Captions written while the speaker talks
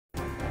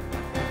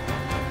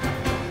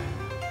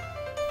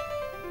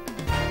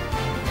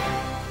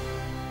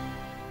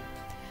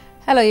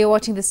Hello, you're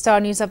watching the Star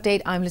News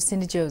Update. I'm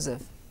Lucinda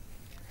Joseph.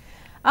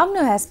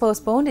 UMNO has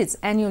postponed its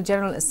annual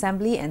General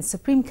Assembly and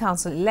Supreme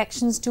Council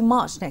elections to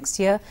March next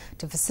year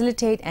to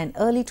facilitate an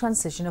early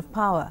transition of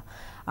power.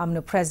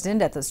 UMNO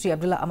President Datuk Sri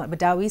Abdullah Ahmad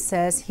Badawi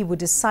says he would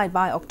decide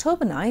by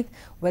October 9th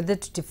whether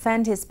to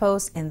defend his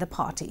post in the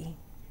party.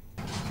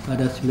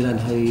 Pada 9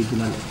 hari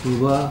bulan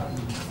Oktober,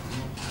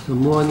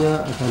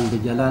 semuanya akan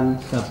berjalan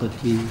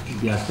seperti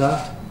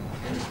biasa.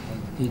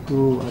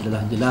 Itu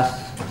adalah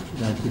jelas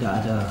dan tidak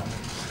ada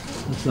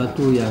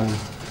sesuatu yang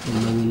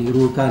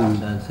mengelirukan,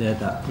 dan saya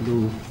tak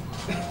perlu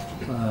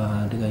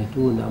dengan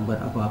itu nak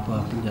buat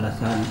apa-apa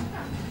penjelasan.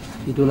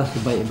 Itulah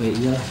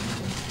sebaik-baiknya.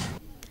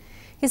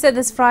 He said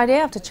this Friday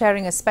after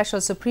chairing a special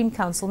Supreme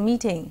Council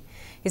meeting.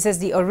 He says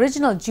the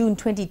original June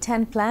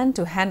 2010 plan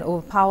to hand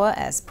over power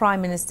as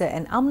Prime Minister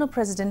and UMNO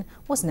President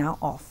was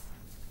now off.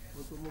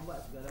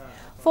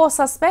 4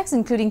 suspects,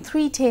 including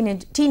 3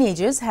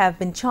 teenagers, have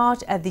been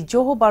charged at the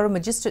Johor Bahru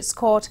Magistrates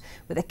Court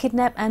with the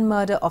kidnap and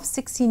murder of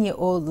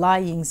 16-year-old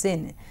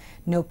Ying.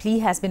 No plea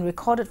has been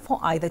recorded for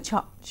either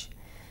charge.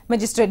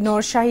 Magistrate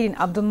Noor Shahidin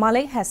Abdul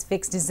Malik has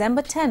fixed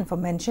December 10 for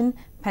mention,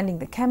 pending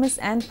the chemist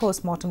and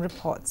post-mortem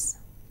reports.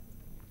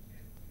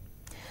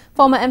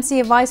 Former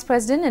MCA Vice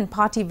President and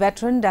party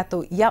veteran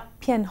Datuk Yap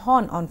Pian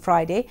Hon on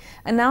Friday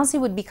announced he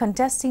would be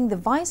contesting the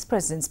Vice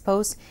President's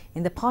post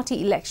in the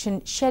party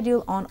election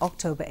scheduled on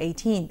October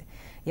 18th.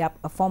 Yap,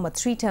 a former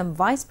 3-term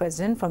Vice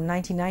President from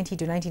 1990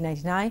 to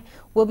 1999,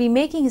 will be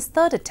making his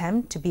 3rd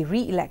attempt to be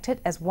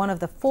re-elected as one of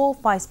the 4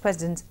 Vice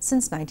Presidents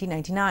since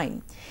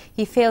 1999.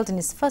 He failed in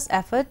his first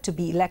effort to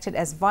be elected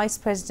as Vice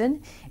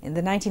President in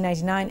the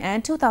 1999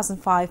 and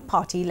 2005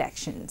 party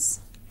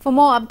elections. For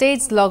more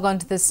updates, log on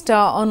to the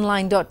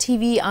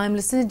staronline.tv. I'm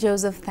Lucinda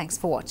Joseph. Thanks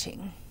for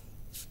watching.